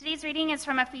Today's reading is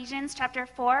from Ephesians chapter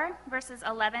 4, verses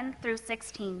 11 through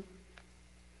 16.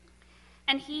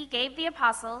 And he gave the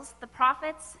apostles, the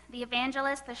prophets, the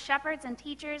evangelists, the shepherds, and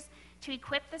teachers to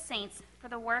equip the saints for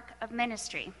the work of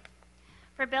ministry,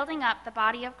 for building up the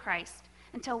body of Christ,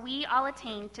 until we all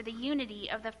attain to the unity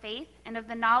of the faith and of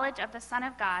the knowledge of the Son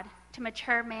of God, to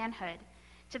mature manhood,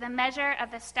 to the measure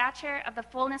of the stature of the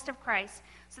fullness of Christ,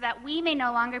 so that we may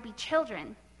no longer be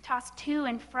children, tossed to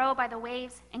and fro by the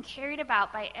waves and carried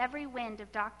about by every wind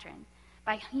of doctrine,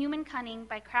 by human cunning,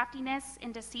 by craftiness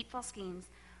in deceitful schemes.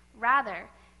 Rather,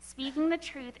 speaking the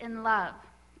truth in love,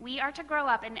 we are to grow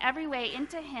up in every way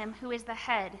into him who is the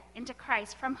head, into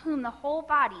Christ, from whom the whole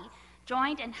body,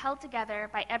 joined and held together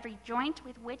by every joint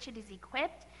with which it is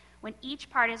equipped, when each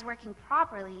part is working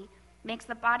properly, makes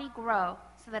the body grow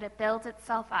so that it builds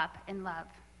itself up in love.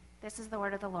 This is the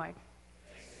word of the Lord.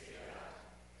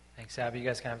 Thanks, Abby. You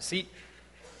guys can have a seat.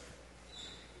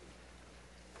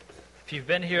 If you've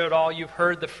been here at all, you've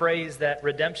heard the phrase that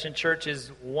Redemption Church is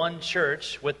one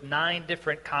church with 9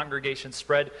 different congregations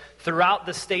spread throughout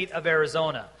the state of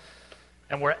Arizona.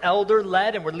 And we're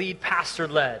elder-led and we're lead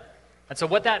pastor-led. And so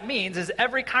what that means is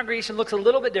every congregation looks a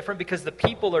little bit different because the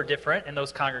people are different in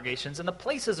those congregations and the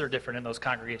places are different in those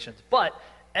congregations. But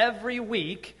every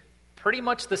week, pretty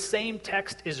much the same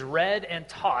text is read and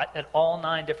taught at all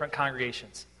 9 different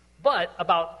congregations. But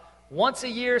about once a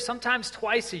year, sometimes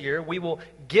twice a year, we will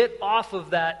get off of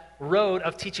that road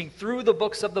of teaching through the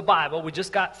books of the Bible. We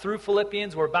just got through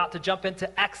Philippians. We're about to jump into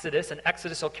Exodus, and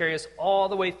Exodus will carry us all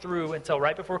the way through until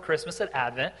right before Christmas at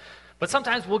Advent. But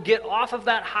sometimes we'll get off of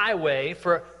that highway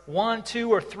for 1,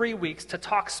 2, or 3 weeks to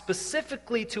talk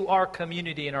specifically to our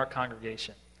community and our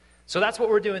congregation. So that's what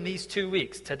we're doing these 2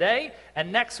 weeks. Today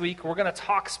and next week, we're going to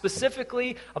talk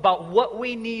specifically about what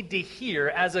we need to hear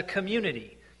as a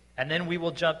community. And then we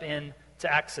will jump in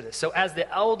to Exodus. So as the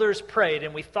elders prayed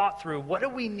and we thought through, what do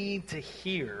we need to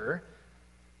hear?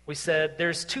 We said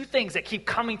there's 2 things that keep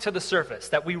coming to the surface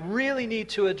that we really need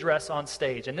to address on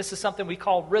stage. And this is something we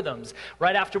call rhythms.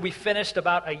 Right after we finished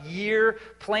about a year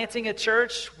planting a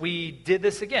church, we did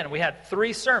this again. We had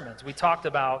 3 sermons. We talked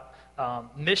about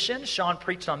mission. Sean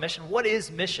preached on mission. What is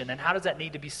mission and how does that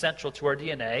need to be central to our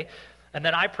DNA? And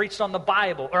then I preached on the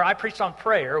Bible, or I preached on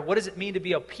prayer. What does it mean to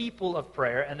be a people of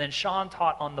prayer? And then Sean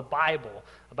taught on the Bible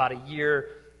about a year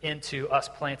into us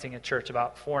planting a church,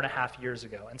 about 4.5 years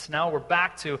ago. And so now we're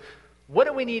back to what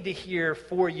do we need to hear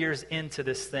 4 years into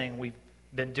this thing we've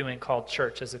been doing called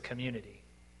church as a community.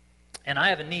 And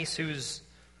I have a niece who's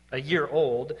a year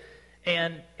old,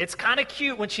 and it's kind of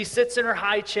cute when she sits in her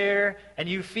high chair and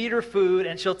you feed her food,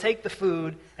 and she'll take the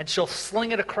food and she'll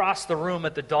sling it across the room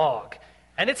at the dog.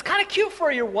 And it's kind of cute for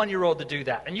your 1-year-old to do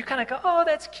that. And you kind of go, oh,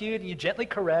 that's cute, and you gently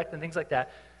correct and things like that.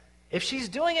 If she's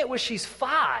doing it when she's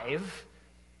 5,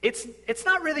 it's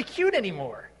not really cute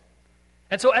anymore.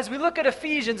 And so as we look at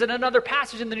Ephesians and another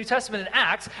passage in the New Testament in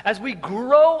Acts, as we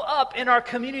grow up in our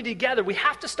community together, we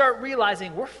have to start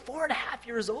realizing we're 4.5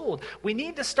 years old. We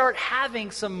need to start having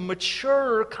some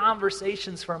mature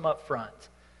conversations from up front.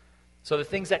 So the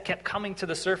things that kept coming to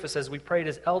the surface as we prayed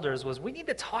as elders was we need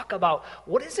to talk about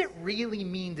what does it really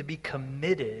mean to be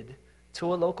committed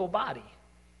to a local body,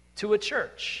 to a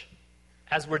church.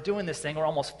 As we're doing this thing, we're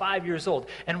almost 5 years old.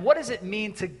 And what does it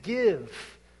mean to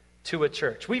give to a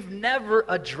church? We've never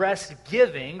addressed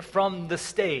giving from the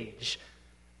stage.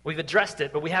 We've addressed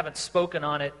it, but we haven't spoken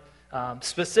on it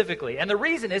specifically. And the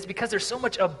reason is because there's so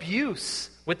much abuse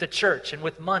with the church and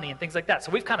with money and things like that.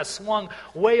 So we've kind of swung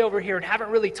way over here and haven't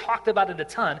really talked about it a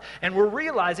ton. And we're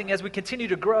realizing as we continue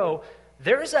to grow,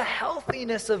 there's a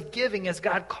healthiness of giving as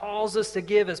God calls us to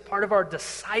give as part of our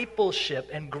discipleship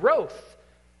and growth.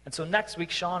 And so next week,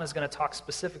 Sean is going to talk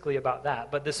specifically about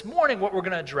that. But this morning, what we're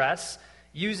going to address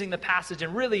using the passage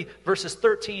and really verses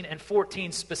 13 and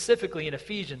 14 specifically in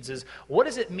Ephesians is what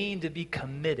does it mean to be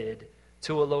committed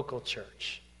to a local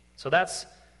church? So that's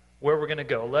where we're going to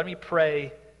go. Let me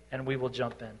pray and we will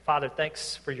jump in. Father,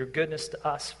 thanks for your goodness to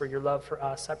us, for your love for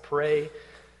us. I pray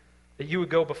that you would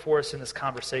go before us in this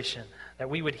conversation, that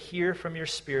we would hear from your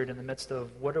Spirit in the midst of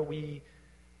what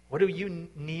do you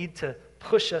need to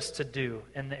push us to do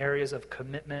in the areas of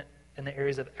commitment, in the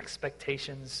areas of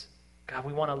expectations. God,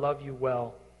 we want to love you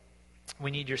well.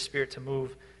 We need your Spirit to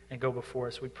move and go before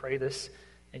us. We pray this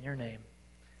in your name.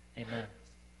 Amen.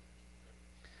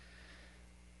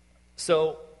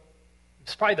 So,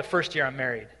 it's probably the first year I'm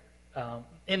married.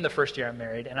 In the first year I'm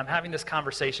married, and I'm having this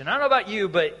conversation. I don't know about you,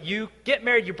 but you get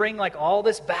married, you bring like all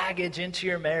this baggage into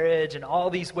your marriage and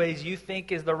all these ways you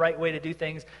think is the right way to do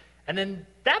things. And then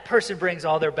that person brings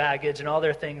all their baggage and all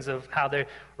their things of how they're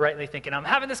rightly thinking. I'm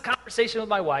having this conversation with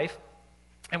my wife,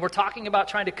 And we're talking about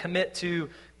trying to commit to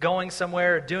going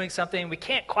somewhere or doing something. We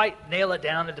can't quite nail it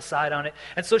down and decide on it.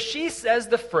 And so she says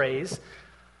the phrase,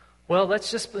 well,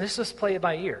 let's just play it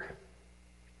by ear.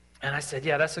 And I said,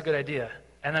 yeah, that's a good idea.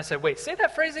 And I said, wait, say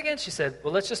that phrase again? She said,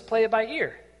 well, let's just play it by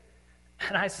ear.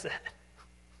 And I said,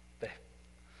 babe,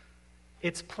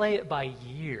 it's play it by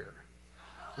year.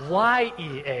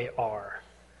 Y-E-A-R.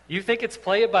 You think it's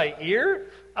play it by ear?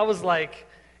 I was like,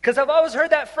 because I've always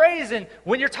heard that phrase, and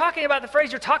when you're talking about the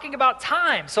phrase, you're talking about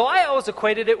time. So I always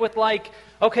equated it with like,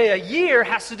 okay, a year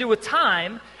has to do with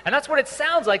time, and that's what it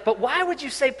sounds like, but why would you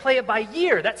say play it by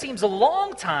year? That seems a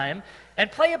long time,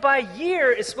 and play it by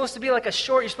year is supposed to be like a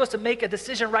short, you're supposed to make a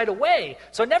decision right away.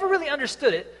 So I never really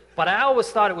understood it, but I always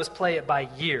thought it was play it by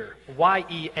year,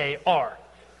 Y-E-A-R,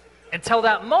 until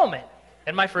that moment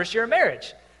in my first year of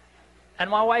marriage. And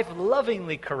my wife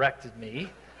lovingly corrected me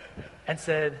and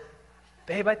said,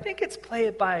 babe, I think it's play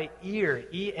it by ear,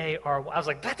 E-A-R-Y. I was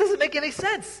like, that doesn't make any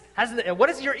sense. What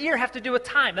does your ear have to do with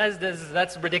time?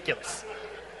 That's ridiculous.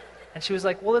 And she was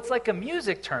like, well, it's like a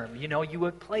music term. You know, you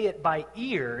would play it by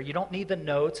ear. You don't need the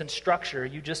notes and structure.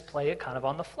 You just play it kind of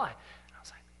on the fly. And I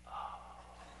was like, oh.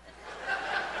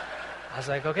 I was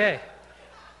like, okay.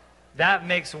 That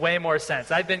makes way more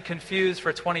sense. I've been confused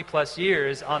for 20 plus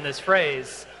years on this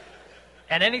phrase.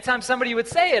 And anytime somebody would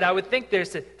say it, I would think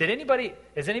is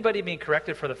anybody being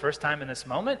corrected for the first time in this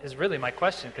moment? Is really my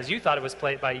question, because you thought it was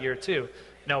play it by year too.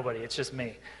 Nobody, it's just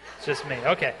me. It's just me.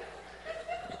 Okay.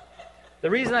 The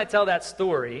reason I tell that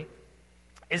story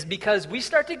is because we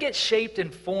start to get shaped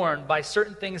and formed by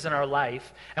certain things in our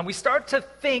life, and we start to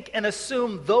think and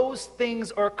assume those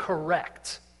things are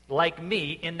correct, like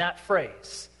me in that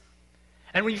phrase.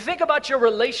 And when you think about your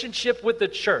relationship with the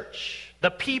church, the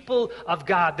people of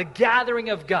God, the gathering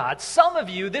of God, some of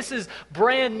you, this is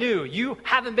brand new. You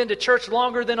haven't been to church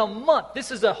longer than a month.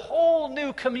 This is a whole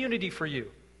new community for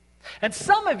you. And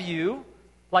some of you,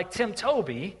 like Tim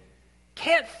Toby,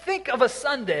 can't think of a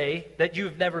Sunday that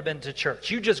you've never been to church.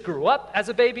 You just grew up as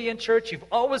a baby in church. You've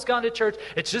always gone to church.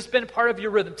 It's just been part of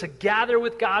your rhythm to gather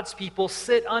with God's people,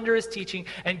 sit under his teaching,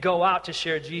 and go out to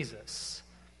share Jesus.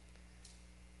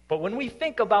 But when we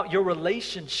think about your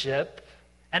relationship,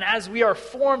 and as we are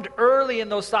formed early in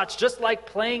those thoughts, just like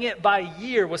playing it by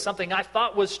year was something I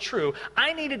thought was true,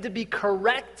 I needed to be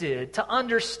corrected to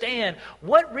understand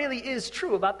what really is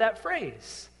true about that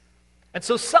phrase. And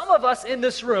so some of us in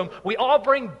this room, we all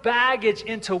bring baggage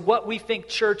into what we think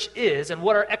church is and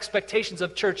what our expectations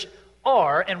of church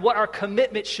are and what our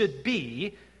commitment should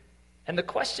be. And the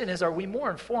question is, are we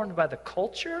more informed by the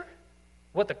culture,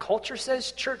 what the culture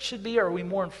says church should be, or are we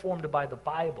more informed by the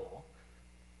Bible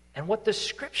and what the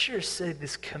scriptures say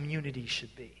this community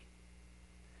should be?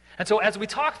 And so as we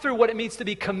talk through what it means to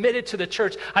be committed to the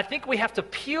church, I think we have to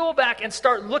peel back and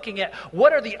start looking at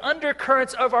what are the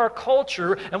undercurrents of our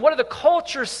culture and what the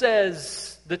culture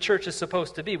says the church is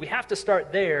supposed to be. We have to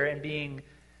start there and being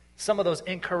some of those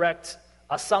incorrect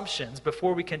assumptions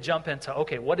before we can jump into,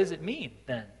 okay, what does it mean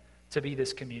then to be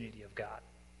this community of God?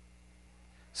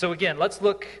 So again, let's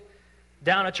look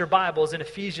down at your Bibles in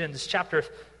Ephesians chapter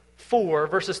 4,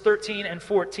 verses 13 and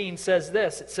 14 says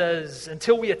this. It says,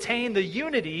 until we attain the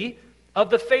unity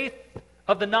of the faith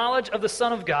of the knowledge of the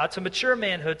Son of God, to mature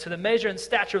manhood, to the measure and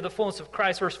stature of the fullness of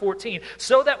Christ, verse 14,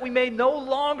 so that we may no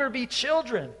longer be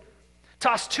children,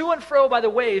 tossed to and fro by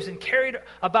the waves and carried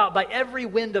about by every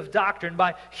wind of doctrine,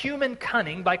 by human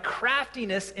cunning, by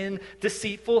craftiness in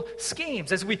deceitful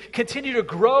schemes. As we continue to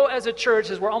grow as a church,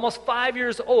 as we're almost 5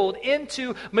 years old,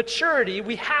 into maturity,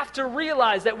 we have to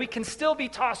realize that we can still be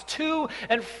tossed to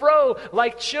and fro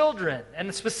like children.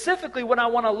 And specifically what I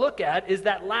want to look at is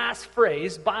that last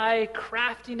phrase, by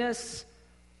craftiness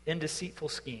in deceitful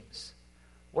schemes.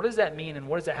 What does that mean, and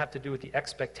what does that have to do with the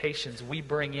expectations we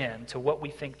bring in to what we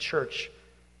think church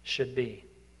should be?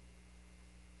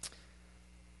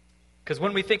 Because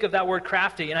when we think of that word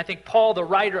crafty, and I think Paul, the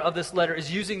writer of this letter, is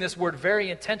using this word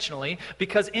very intentionally,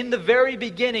 because in the very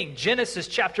beginning, Genesis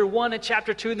chapter 1 and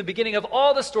chapter 2, in the beginning of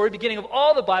all the story, beginning of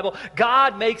all the Bible,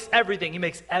 God makes everything. He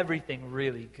makes everything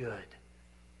really good.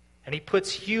 And he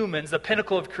puts humans, the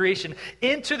pinnacle of creation,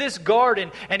 into this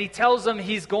garden, and he tells them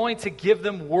he's going to give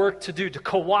them work to do, to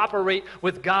cooperate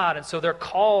with God. And so they're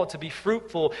called to be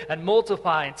fruitful and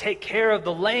multiply and take care of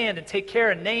the land and take care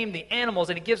and name the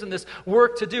animals. And he gives them this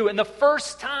work to do. And the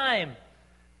first time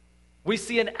we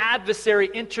see an adversary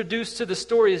introduced to the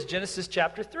story is Genesis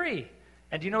chapter 3.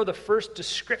 And do you know the first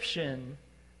description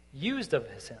used of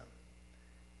him?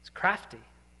 It's crafty.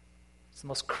 It's the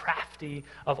most crafty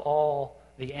of all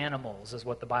the animals, is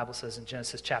what the Bible says in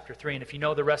Genesis chapter 3. And if you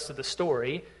know the rest of the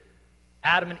story,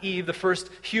 Adam and Eve, the first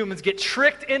humans, get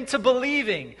tricked into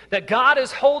believing that God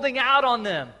is holding out on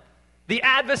them. The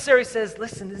adversary says,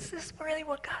 listen, is this really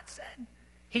what God said?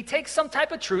 He takes some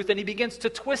type of truth and he begins to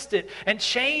twist it and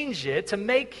change it to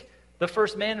make the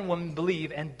first man and woman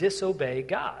believe and disobey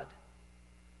God.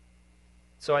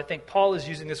 So I think Paul is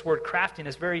using this word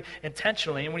craftiness very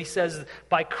intentionally. And when he says,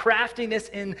 by craftiness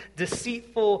in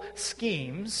deceitful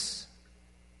schemes,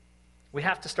 we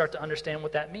have to start to understand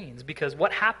what that means. Because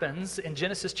what happens in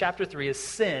Genesis chapter 3 is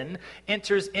sin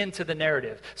enters into the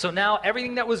narrative. So now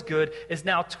everything that was good is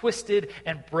now twisted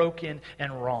and broken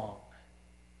and wrong.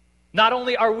 Not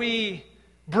only are we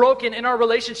broken in our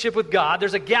relationship with God,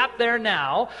 there's a gap there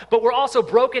now, but we're also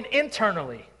broken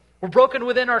internally. We're broken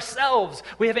within ourselves.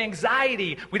 We have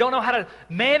anxiety. We don't know how to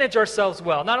manage ourselves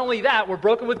well. Not only that, we're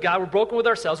broken with God, we're broken with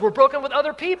ourselves, we're broken with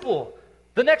other people.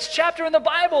 The next chapter in the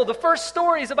Bible, the first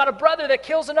story is about a brother that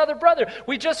kills another brother.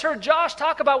 We just heard Josh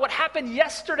talk about what happened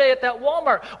yesterday at that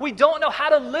Walmart. We don't know how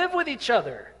to live with each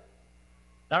other.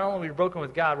 Not only are we broken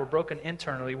with God, we're broken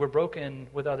internally, we're broken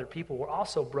with other people, we're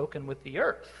also broken with the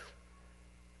earth.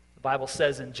 The Bible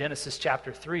says in Genesis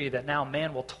chapter 3 that now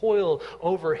man will toil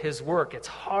over his work. It's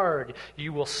hard.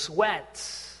 You will sweat.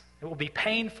 It will be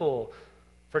painful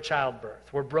for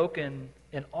childbirth. We're broken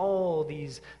in all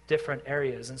these different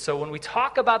areas. And so when we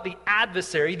talk about the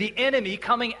adversary, the enemy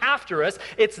coming after us,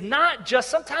 it's not just,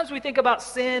 sometimes we think about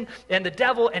sin and the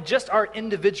devil and just our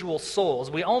individual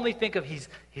souls. We only think of he's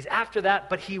after that,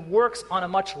 but he works on a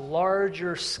much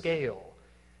larger scale.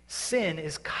 Sin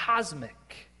is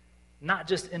cosmic, not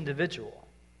just individual.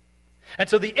 And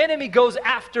so the enemy goes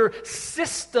after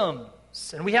systems.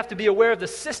 And we have to be aware of the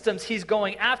systems he's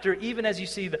going after, even as you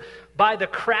see by the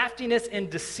craftiness and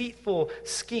deceitful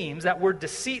schemes. That word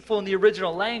deceitful in the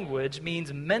original language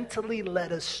means mentally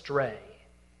led astray.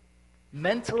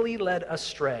 Mentally led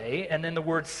astray. And then the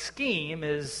word scheme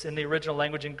is, in the original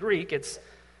language in Greek, it's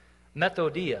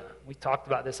methodia. We talked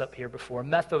about this up here before.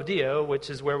 Methodia, which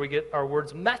is where we get our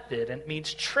words method, and it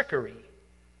means trickery.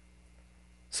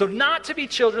 So not to be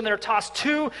children that are tossed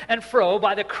to and fro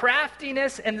by the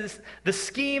craftiness and the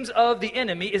schemes of the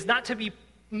enemy, is not to be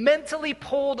mentally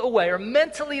pulled away or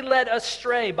mentally led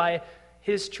astray by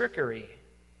his trickery.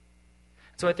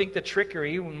 So I think the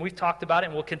trickery, when we've talked about it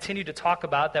and we'll continue to talk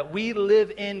about, that we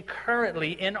live in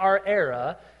currently in our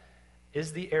era,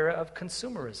 is the era of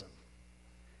consumerism.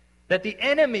 That the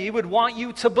enemy would want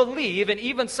you to believe, and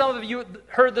even some of you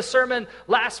heard the sermon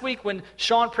last week when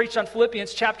Sean preached on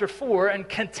Philippians chapter 4 and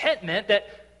contentment,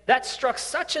 that struck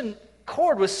such a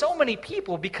chord with so many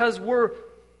people because we're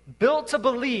built to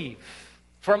believe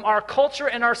from our culture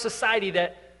and our society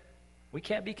that we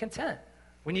can't be content.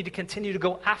 We need to continue to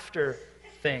go after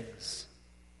things.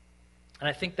 And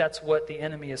I think that's what the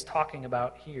enemy is talking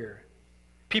about here.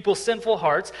 People's sinful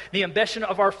hearts, the ambition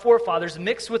of our forefathers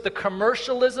mixed with the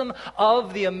commercialism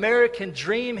of the American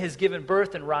dream has given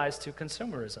birth and rise to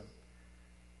consumerism.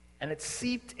 And it's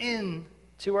seeped in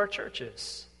to our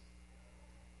churches.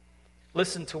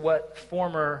 Listen to what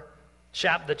former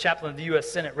the chaplain of the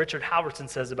U.S. Senate, Richard Halverson,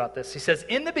 says about this. He says,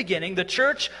 in the beginning, the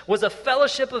church was a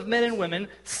fellowship of men and women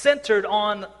centered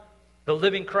on the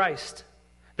living Christ.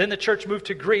 Then the church moved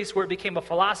to Greece, where it became a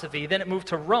philosophy. Then it moved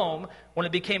to Rome, when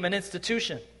it became an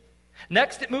institution.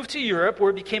 Next, it moved to Europe,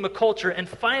 where it became a culture. And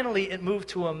finally, it moved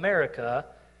to America,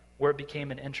 where it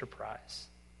became an enterprise.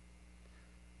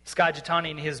 Skye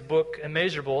Jethani, in his book,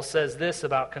 Immeasurable, says this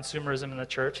about consumerism in the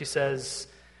church. He says,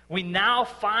 we now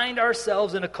find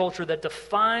ourselves in a culture that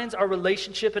defines our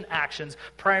relationship and actions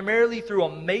primarily through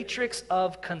a matrix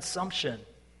of consumption.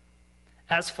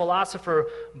 As philosopher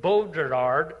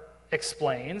Baudrillard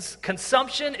explains,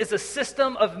 consumption is a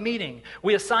system of meaning.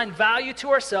 We assign value to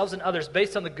ourselves and others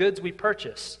based on the goods we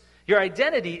purchase. Your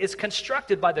identity is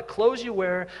constructed by the clothes you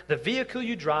wear, the vehicle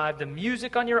you drive, the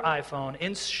music on your iPhone.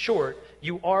 In short,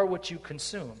 you are what you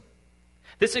consume.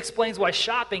 This explains why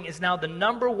shopping is now the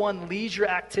number one leisure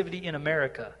activity in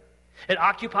America. It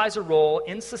occupies a role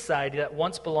in society that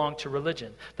once belonged to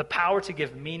religion, the power to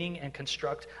give meaning and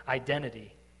construct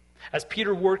identity. As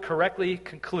Peter Ward correctly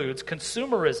concludes,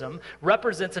 consumerism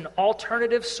represents an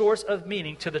alternative source of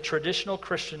meaning to the traditional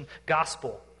Christian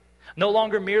gospel. No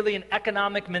longer merely an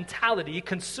economic mentality,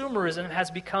 consumerism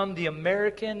has become the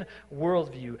American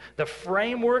worldview, the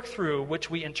framework through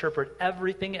which we interpret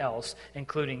everything else,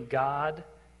 including God,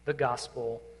 the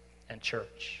gospel, and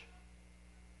church.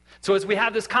 So as we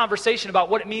have this conversation about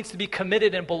what it means to be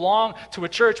committed and belong to a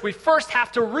church, we first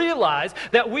have to realize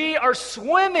that we are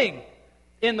swimming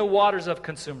in the waters of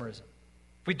consumerism.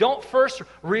 If we don't first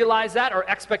realize that, our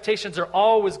expectations are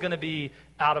always going to be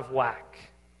out of whack.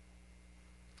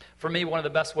 For me, one of the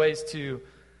best ways to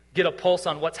get a pulse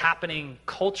on what's happening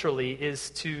culturally is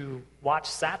to watch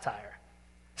satire.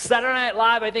 Saturday Night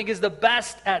Live, I think, is the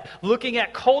best at looking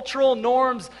at cultural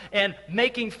norms and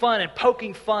making fun and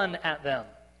poking fun at them.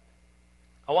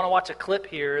 I want to watch a clip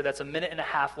here that's 1.5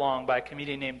 minutes long by a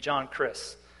comedian named John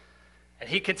Chris. And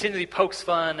he continually pokes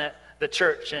fun at the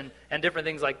church and different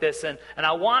things like this. And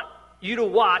I want you to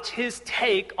watch his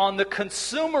take on the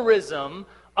consumerism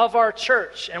of our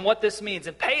church and what this means.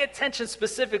 And pay attention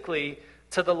specifically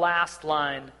to the last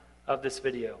line of this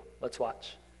video. Let's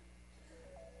watch.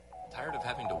 Tired of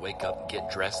having to wake up, get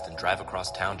dressed, and drive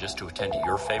across town just to attend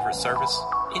your favorite service?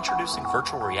 Introducing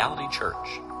Virtual Reality Church.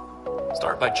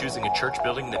 Start by choosing a church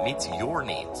building that meets your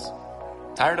needs.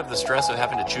 Tired of the stress of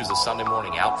having to choose a Sunday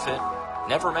morning outfit?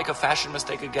 Never make a fashion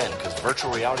mistake again, because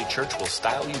Virtual Reality Church will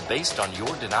style you based on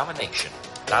your denomination.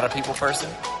 Not a people person?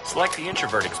 Select the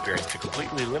Introvert Experience to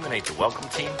completely eliminate the welcome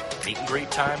team, meet and greet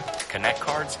time, connect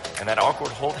cards, and that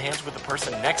awkward hold hands with the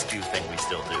person next to you thing we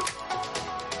still do.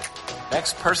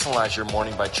 Next, personalize your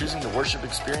morning by choosing the worship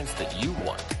experience that you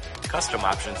want. Custom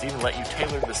options even let you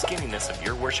tailor the skinniness of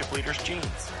your worship leader's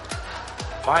jeans.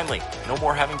 Finally, no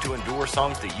more having to endure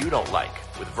songs that you don't like.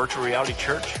 With Virtual Reality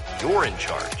Church, you're in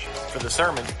charge. For the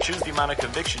sermon, choose the amount of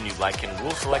conviction you like and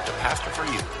we'll select a pastor for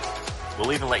you.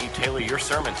 We'll even let you tailor your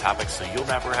sermon topics so you'll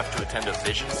never have to attend a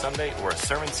Vision Sunday or a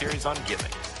sermon series on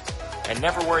giving. And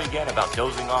never worry again about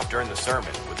dozing off during the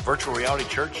sermon. With Virtual Reality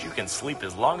Church, you can sleep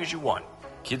as long as you want.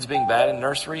 Kids being bad in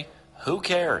nursery? Who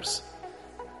cares?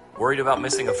 Worried about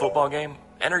missing a football game?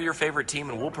 Enter your favorite team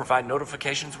and we'll provide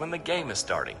notifications when the game is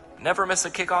starting. Never miss a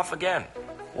kickoff again.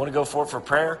 Want to go forward for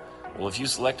prayer? Well, if you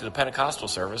selected a Pentecostal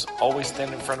service, always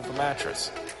stand in front of a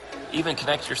mattress. Even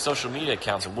connect your social media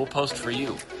accounts and we'll post for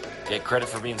you. Get credit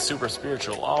for being super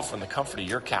spiritual, all from the comfort of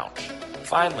your couch.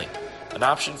 Finally, an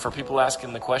option for people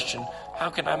asking the question, how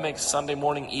can I make Sunday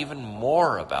morning even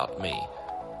more about me?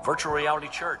 Virtual Reality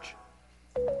Church.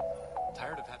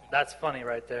 Tired of having... That's funny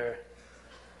right there.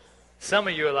 Some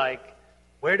of you are like,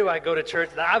 where do I go to church?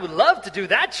 I would love to do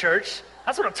that, church.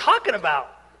 That's what I'm talking about.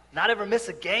 Not ever miss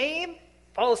a game,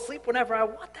 fall asleep whenever I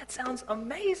want. That sounds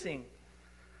amazing.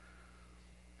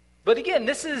 But again,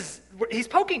 he's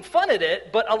poking fun at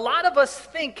it, but a lot of us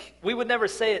think we would never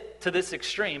say it to this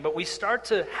extreme, but we start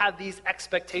to have these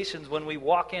expectations when we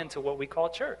walk into what we call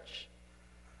church.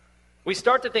 We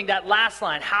start to think that last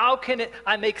line, how can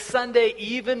I make Sunday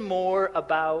even more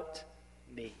about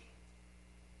me?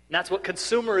 And that's what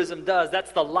consumerism does.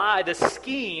 That's the lie, the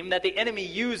scheme that the enemy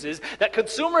uses, that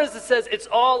consumerism says it's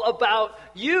all about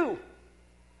you.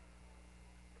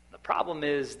 The problem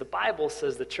is the Bible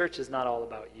says the church is not all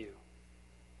about you.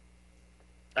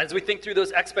 As we think through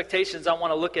those expectations, I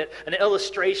want to look at an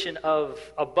illustration of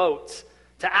a boat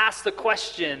to ask the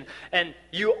question, and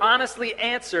you honestly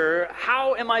answer,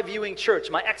 how am I viewing church,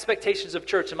 my expectations of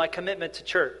church and my commitment to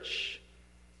church?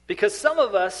 Because some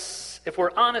of us, if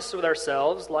we're honest with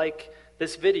ourselves, like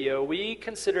this video, we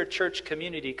consider church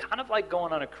community kind of like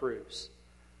going on a cruise,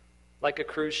 like a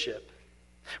cruise ship.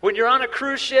 When you're on a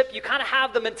cruise ship, you kind of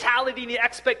have the mentality and the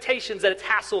expectations that it's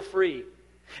hassle-free.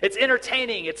 It's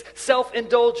entertaining, it's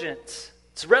self-indulgent.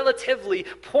 It's relatively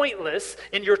pointless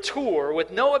in your tour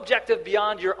with no objective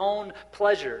beyond your own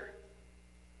pleasure.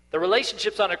 The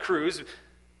relationships on a cruise,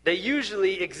 they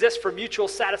usually exist for mutual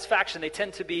satisfaction. They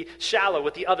tend to be shallow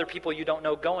with the other people you don't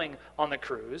know going on the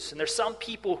cruise. And there's some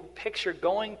people who picture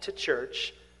going to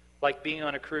church like being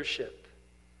on a cruise ship.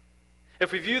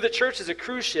 If we view the church as a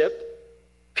cruise ship,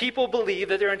 people believe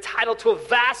that they're entitled to a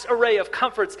vast array of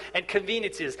comforts and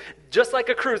conveniences. Just like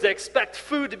a cruise, they expect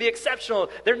food to be exceptional,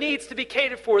 their needs to be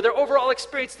catered for, their overall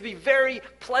experience to be very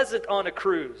pleasant on a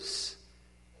cruise.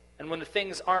 And when the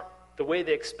things aren't the way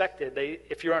they expected,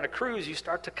 if you're on a cruise, you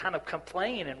start to kind of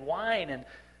complain and whine and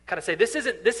kind of say, this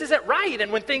isn't right.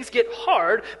 And when things get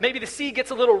hard, maybe the sea gets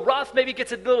a little rough, maybe it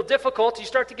gets a little difficult, you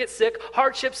start to get sick,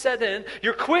 hardship set in,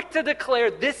 you're quick to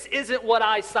declare, this isn't what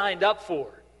I signed up for.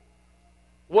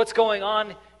 What's going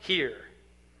on here?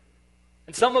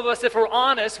 And some of us, if we're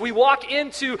honest, we walk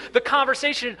into the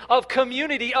conversation of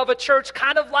community of a church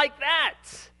kind of like that.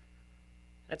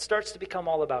 And it starts to become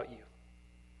all about you.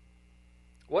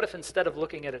 What if instead of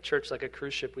looking at a church like a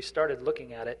cruise ship, we started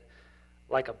looking at it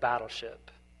like a battleship?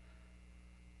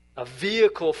 A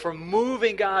vehicle for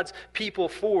moving God's people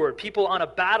forward. People on a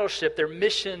battleship, they're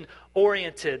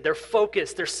mission-oriented, they're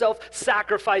focused, they're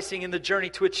self-sacrificing in the journey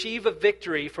to achieve a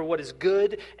victory for what is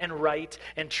good and right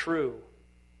and true.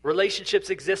 Relationships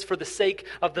exist for the sake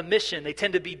of the mission. They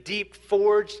tend to be deep,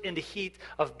 forged in the heat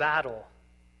of battle.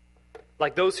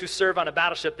 Like those who serve on a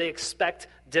battleship, they expect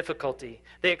difficulty.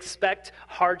 They expect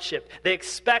hardship. They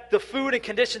expect the food and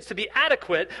conditions to be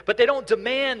adequate, but they don't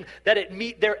demand that it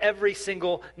meet their every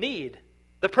single need.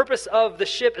 The purpose of the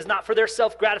ship is not for their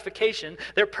self-gratification,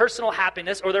 their personal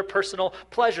happiness, or their personal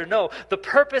pleasure. No, the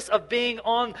purpose of being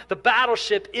on the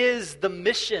battleship is the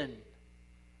mission.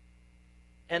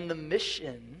 And the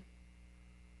mission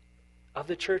of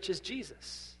the church is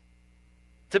Jesus.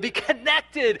 To be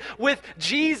connected with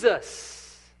Jesus.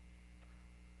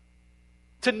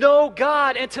 To know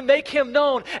God and to make Him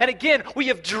known. And again, we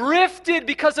have drifted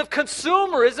because of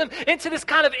consumerism into this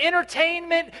kind of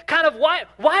entertainment, kind of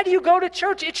why do you go to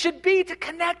church? It should be to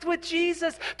connect with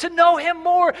Jesus, to know Him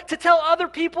more, to tell other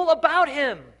people about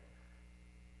Him.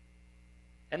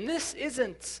 And this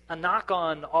isn't a knock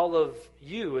on all of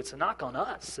you, it's a knock on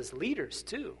us as leaders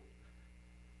too.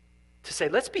 To say,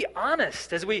 let's be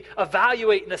honest as we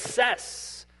evaluate and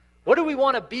assess. What do we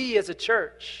want to be as a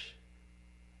church?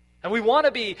 And we want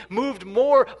to be moved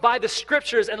more by the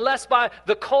Scriptures and less by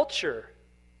the culture.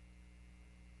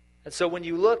 And so when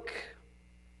you look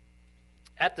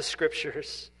at the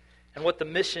Scriptures and what the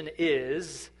mission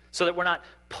is, so that we're not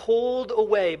pulled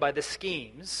away by the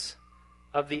schemes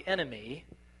of the enemy,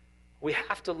 we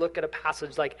have to look at a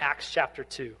passage like Acts chapter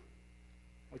 2.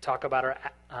 We talk about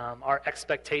our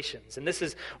expectations. And this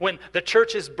is when the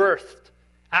church is birthed.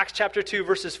 Acts chapter 2,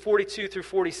 verses 42 through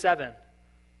 47.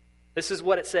 This is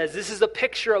what it says. This is a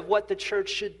picture of what the church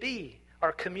should be,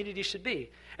 our community should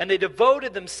be. And they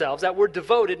devoted themselves. That word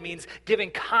devoted means giving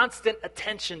constant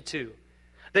attention to.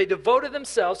 They devoted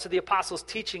themselves to the apostles'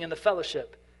 teaching and the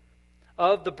fellowship,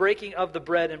 of the breaking of the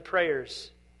bread and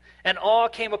prayers. And awe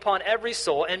came upon every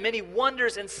soul, and many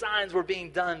wonders and signs were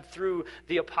being done through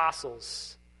the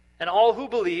apostles. And all who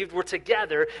believed were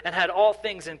together and had all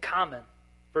things in common.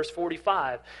 Verse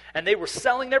 45, and they were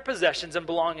selling their possessions and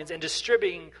belongings and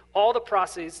distributing all the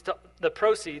proceeds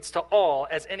to all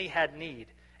as any had need.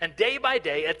 And day by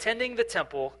day, attending the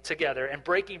temple together and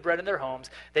breaking bread in their homes,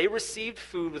 they received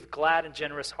food with glad and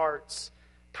generous hearts,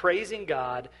 praising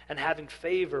God and having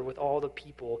favor with all the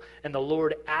people. And the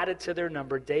Lord added to their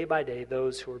number day by day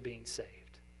those who were being saved.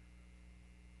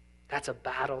 That's a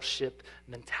battleship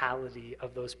mentality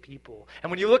of those people. And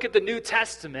when you look at the New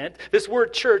Testament, this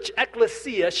word church,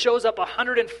 ecclesia, shows up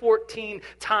 114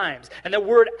 times. And the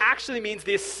word actually means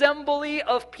the assembly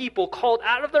of people called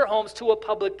out of their homes to a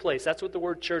public place. That's what the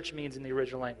word church means in the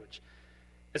original language.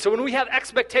 And so when we have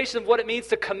expectations of what it means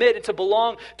to commit and to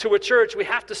belong to a church, we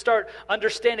have to start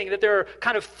understanding that there are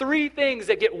kind of three things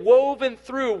that get woven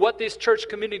through what this church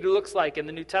community looks like in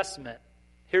the New Testament.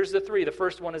 Here's the three. The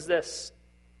first one is this.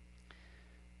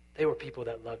 They were people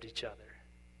that loved each other.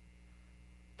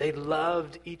 They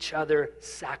loved each other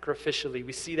sacrificially.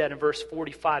 We see that in verse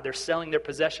 45. They're selling their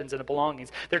possessions and their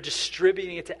belongings. They're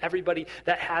distributing it to everybody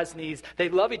that has needs. They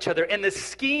love each other. And the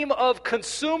scheme of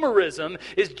consumerism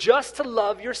is just to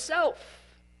love yourself.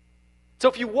 So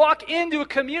if you walk into a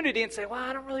community and say, well,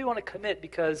 I don't really want to commit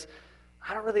because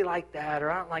I don't really like that, or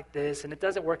I don't like this, and it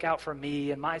doesn't work out for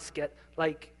me, and my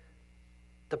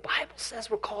the Bible says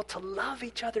we're called to love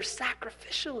each other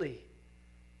sacrificially.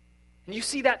 And you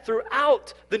see that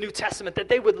throughout the New Testament, that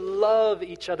they would love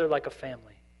each other like a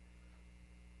family.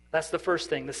 That's the first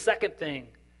thing. The second thing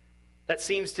that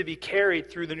seems to be carried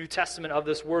through the New Testament of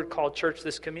this word called church,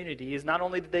 this community, is not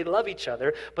only did they love each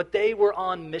other, but they were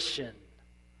on mission.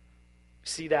 You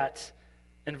see that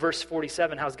in verse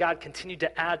 47, how God continued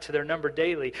to add to their number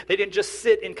daily. They didn't just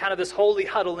sit in kind of this holy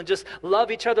huddle and just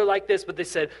love each other like this, but they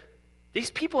said, these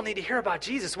people need to hear about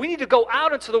Jesus. We need to go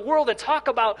out into the world and talk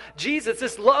about Jesus,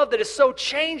 this love that has so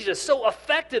changed us, so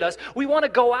affected us. We want to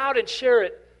go out and share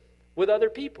it with other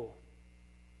people.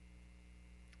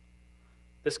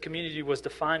 This community was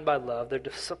defined by love. They're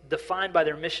defined by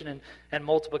their mission and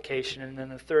multiplication. And then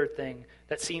the third thing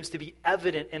that seems to be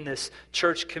evident in this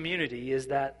church community is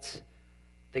that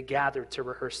they gathered to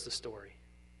rehearse the story.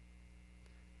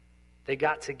 They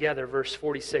got together, verse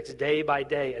 46, day by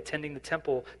day, attending the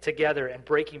temple together and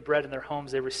breaking bread in their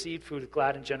homes. They received food with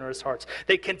glad and generous hearts.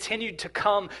 They continued to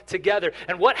come together.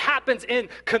 And what happens in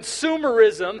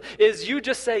consumerism is you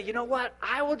just say, you know what?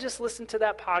 I will just listen to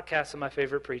that podcast of my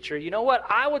favorite preacher. You know what?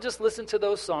 I will just listen to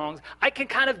those songs. I can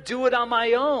kind of do it on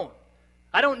my own.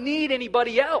 I don't need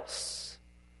anybody else.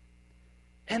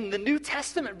 And the New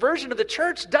Testament version of the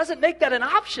church doesn't make that an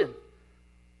option.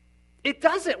 It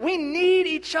doesn't. We need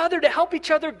each other to help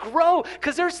each other grow,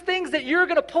 because there's things that you're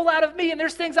going to pull out of me and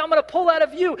there's things I'm going to pull out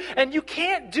of you, and you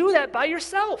can't do that by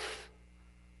yourself.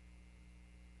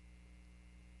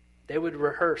 They would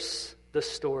rehearse the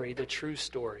story, the true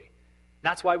story.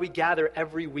 That's why we gather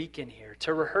every week in here,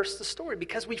 to rehearse the story,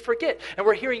 because we forget. And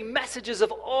we're hearing messages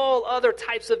of all other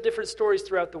types of different stories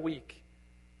throughout the week.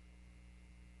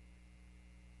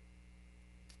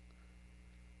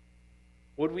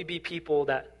 Would we be people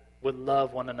that would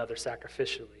love one another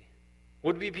sacrificially?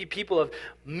 Would we be people of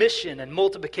mission and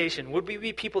multiplication? Would we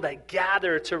be people that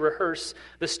gather to rehearse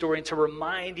the story and to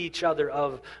remind each other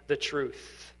of the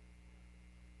truth?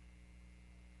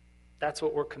 That's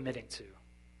what we're committing to.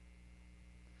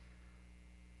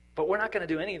 But we're not going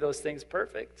to do any of those things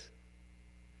perfect.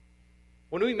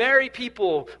 When we marry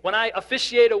people, when I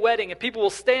officiate a wedding, and people will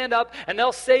stand up and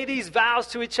they'll say these vows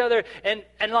to each other, and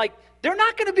like, they're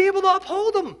not going to be able to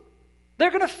uphold them.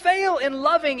 They're going to fail in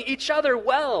loving each other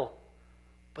well.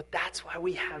 But that's why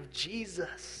we have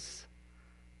Jesus,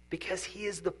 because he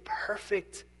is the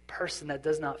perfect person that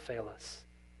does not fail us.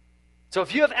 So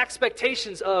if you have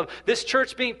expectations of this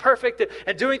church being perfect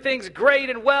and doing things great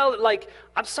and well, like,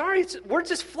 I'm sorry, we're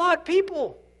just flawed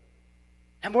people.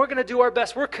 And we're going to do our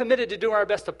best. We're committed to doing our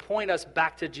best to point us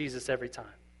back to Jesus every time.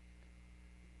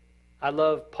 I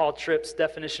love Paul Tripp's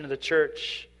definition of the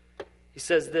church. He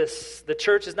says this: the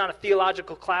church is not a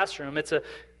theological classroom. It's a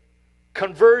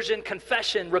conversion,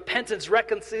 confession, repentance,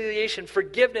 reconciliation,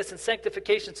 forgiveness, and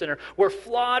sanctification center where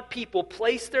flawed people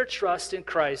place their trust in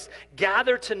Christ,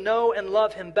 gather to know and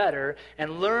love him better,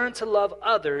 and learn to love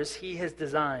others he has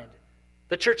designed.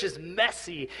 The church is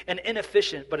messy and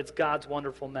inefficient, but it's God's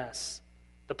wonderful mess.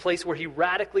 The place where he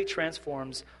radically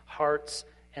transforms hearts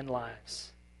and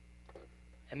lives.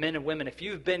 And men and women, if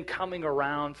you've been coming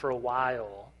around for a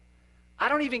while, I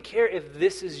don't even care if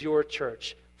this is your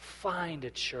church. Find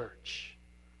a church.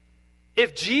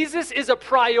 If Jesus is a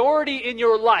priority in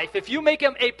your life, if you make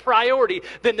him a priority,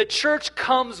 then the church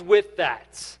comes with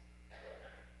that,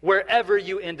 wherever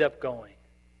you end up going.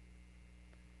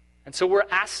 And so we're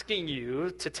asking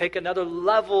you to take another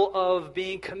level of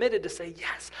being committed to say,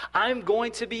 yes, I'm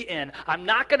going to be in. I'm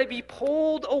not going to be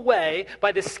pulled away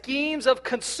by the schemes of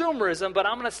consumerism, but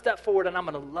I'm going to step forward and I'm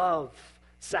going to love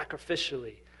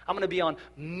sacrificially. I'm going to be on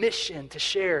mission to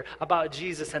share about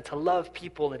Jesus and to love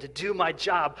people and to do my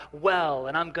job well.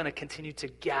 And I'm going to continue to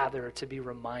gather to be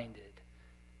reminded,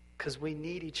 because we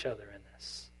need each other in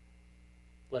this.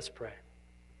 Let's pray.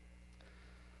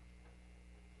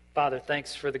 Father,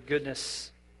 thanks for the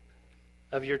goodness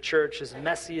of your church. As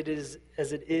messy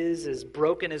as it is, as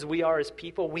broken as we are as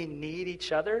people, we need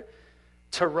each other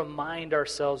to remind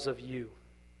ourselves of you.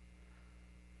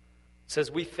 So as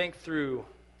we think through,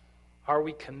 are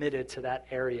we committed to that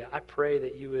area? I pray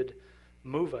that you would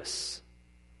move us.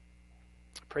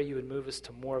 I pray you would move us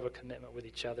to more of a commitment with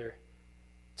each other,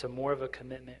 to more of a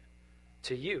commitment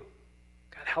to you.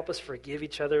 God, help us forgive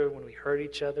each other when we hurt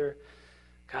each other.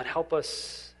 God, help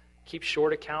us keep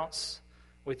short accounts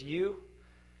with you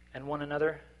and one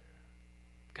another.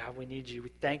 God, we need you.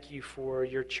 We thank you for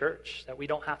your church, that we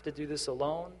don't have to do this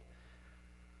alone,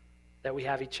 that we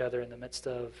have each other in the midst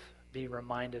of being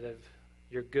reminded of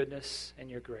your goodness and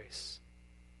your grace.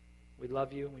 We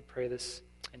love you, and we pray this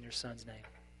in your Son's name.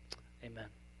 Amen.